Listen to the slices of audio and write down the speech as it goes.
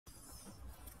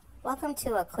Welcome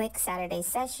to a quick Saturday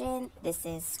session. This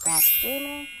is Scratch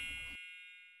Dreamer.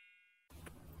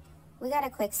 We got a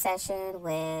quick session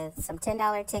with some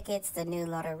 $10 tickets, the new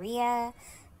Loteria,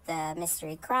 the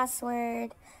mystery crossword,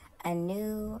 a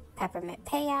new peppermint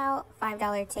payout,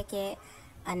 $5 ticket,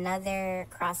 another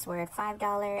crossword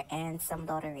 $5, and some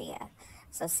Loteria.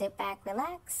 So sit back,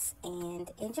 relax, and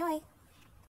enjoy.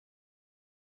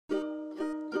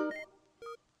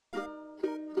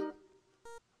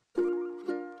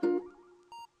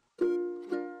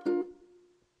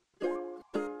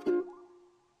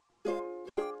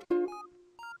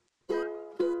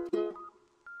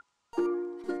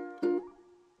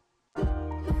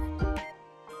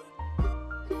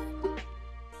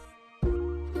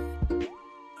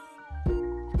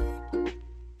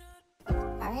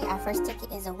 Alright, our first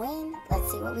ticket is a win. Let's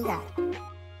see what we got.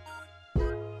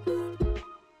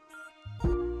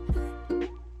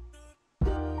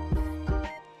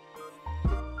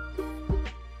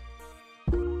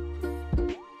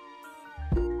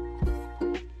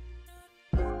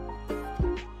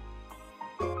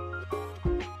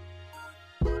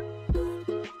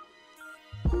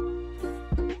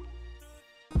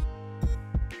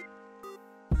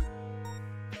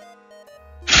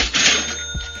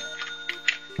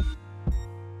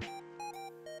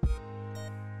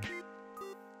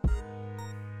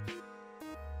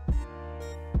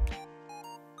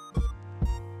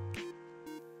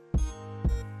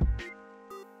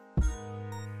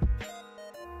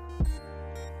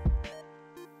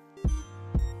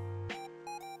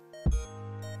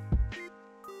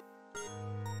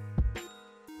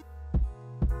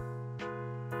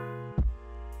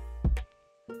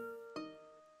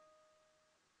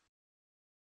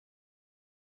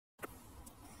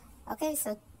 Okay,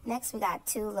 so next we got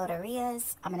two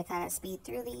Loterias. I'm going to kind of speed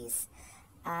through these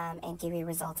and give you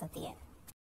results at the end.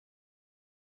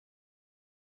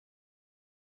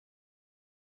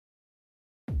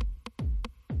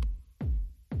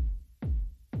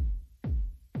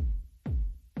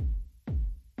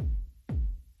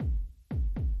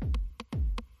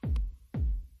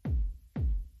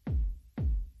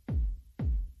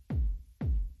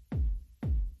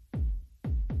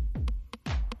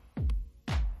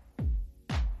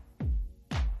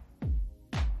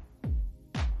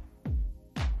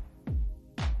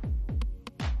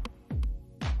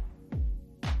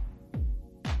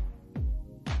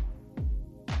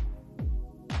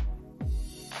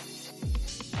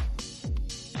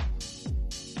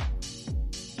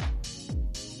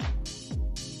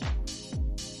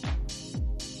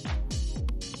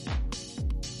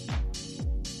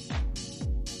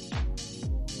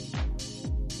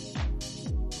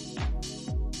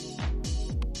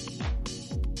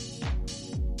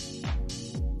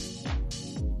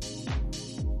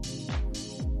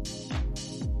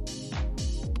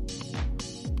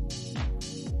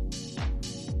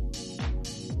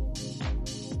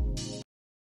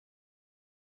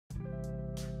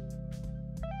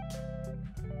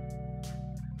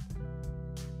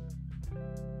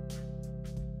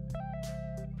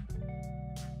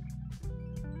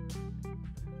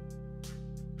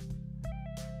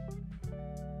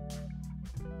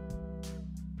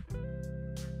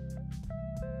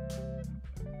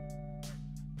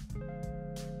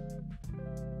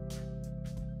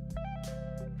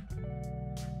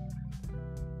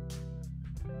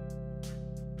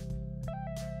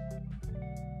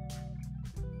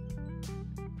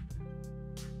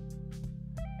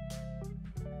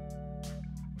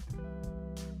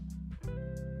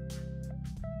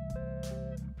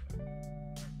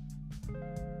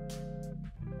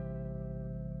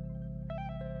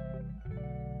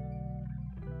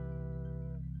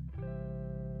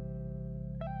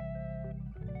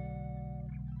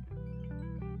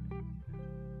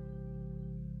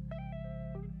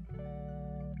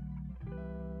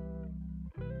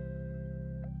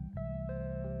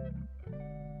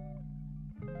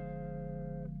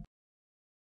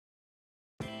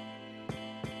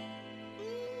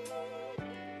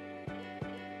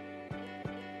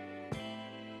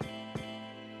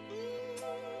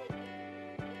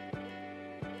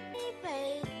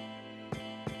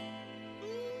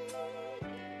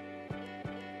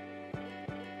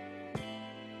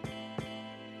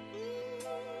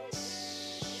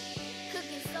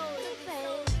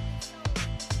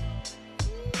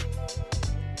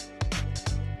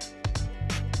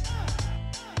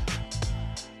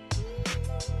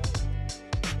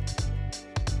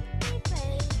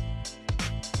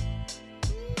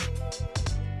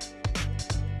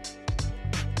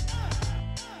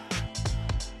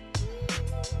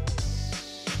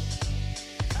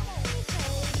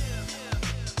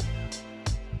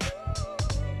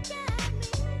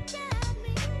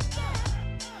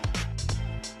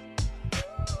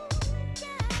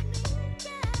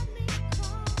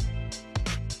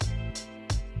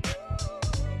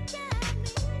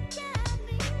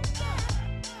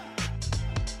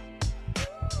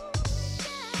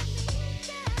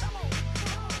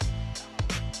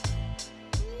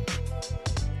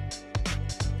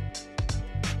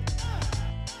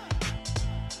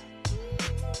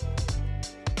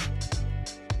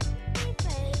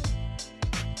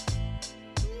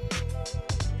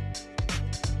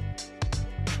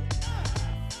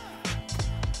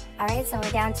 Alright, so we're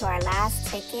down to our last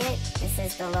ticket. This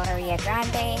is the Loteria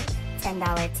Grande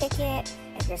 $10 ticket.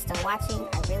 If you're still watching,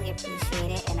 I really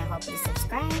appreciate it and I hope you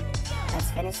subscribe.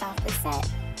 Let's finish off the set.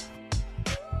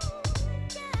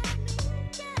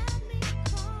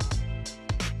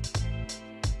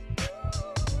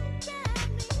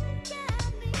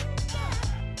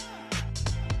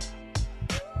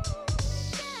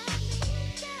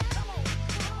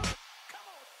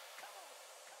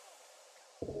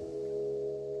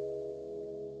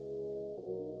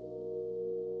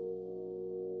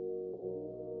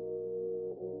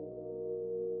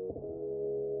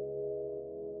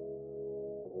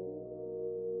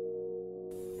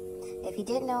 If you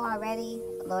didn't know already,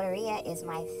 Loteria is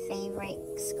my favorite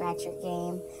scratcher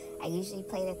game. I usually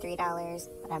play the $3,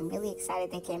 but I'm really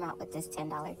excited they came out with this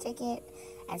 $10 ticket.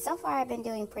 And so far, I've been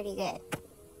doing pretty good.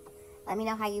 Let me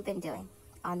know how you've been doing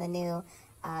on the new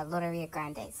Loteria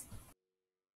Grandes.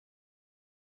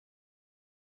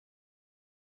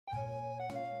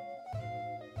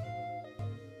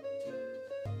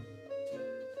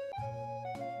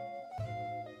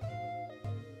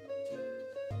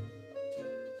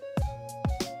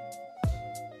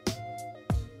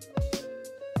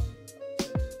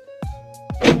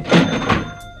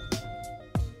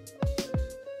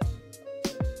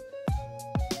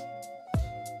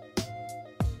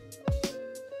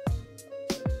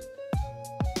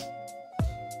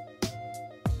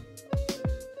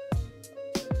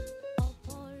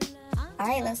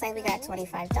 Alright, looks like we got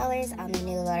 $25 on the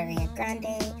new Loteria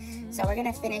Grande. So we're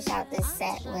going to finish out this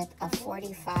set with a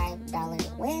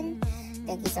 $45 win.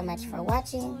 Thank you so much for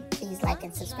watching. Please like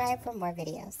and subscribe for more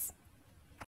videos.